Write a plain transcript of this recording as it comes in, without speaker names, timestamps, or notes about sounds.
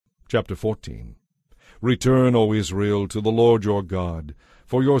Chapter 14. Return, O Israel, to the Lord your God,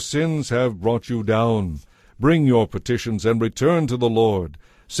 for your sins have brought you down. Bring your petitions and return to the Lord.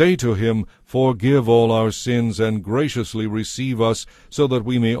 Say to him, Forgive all our sins, and graciously receive us, so that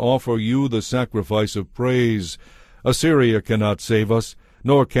we may offer you the sacrifice of praise. Assyria cannot save us,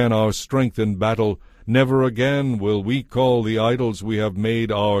 nor can our strength in battle. Never again will we call the idols we have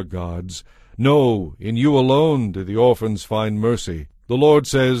made our gods. No, in you alone do the orphans find mercy. The Lord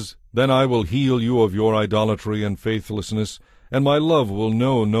says, Then I will heal you of your idolatry and faithlessness, and my love will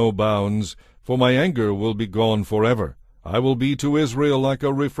know no bounds, for my anger will be gone forever. I will be to Israel like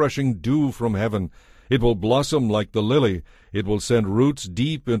a refreshing dew from heaven. It will blossom like the lily. It will send roots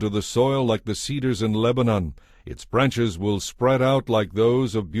deep into the soil like the cedars in Lebanon. Its branches will spread out like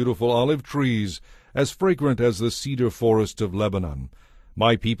those of beautiful olive trees, as fragrant as the cedar forest of Lebanon.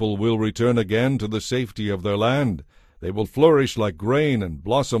 My people will return again to the safety of their land. They will flourish like grain and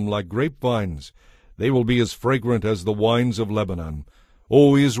blossom like grapevines. They will be as fragrant as the wines of Lebanon.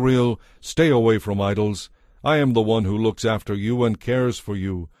 O Israel, stay away from idols. I am the one who looks after you and cares for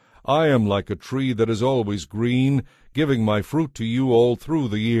you. I am like a tree that is always green, giving my fruit to you all through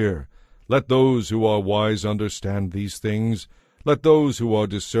the year. Let those who are wise understand these things. Let those who are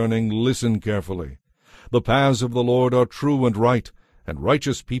discerning listen carefully. The paths of the Lord are true and right, and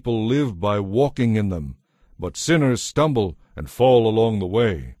righteous people live by walking in them. But sinners stumble and fall along the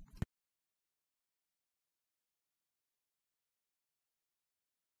way.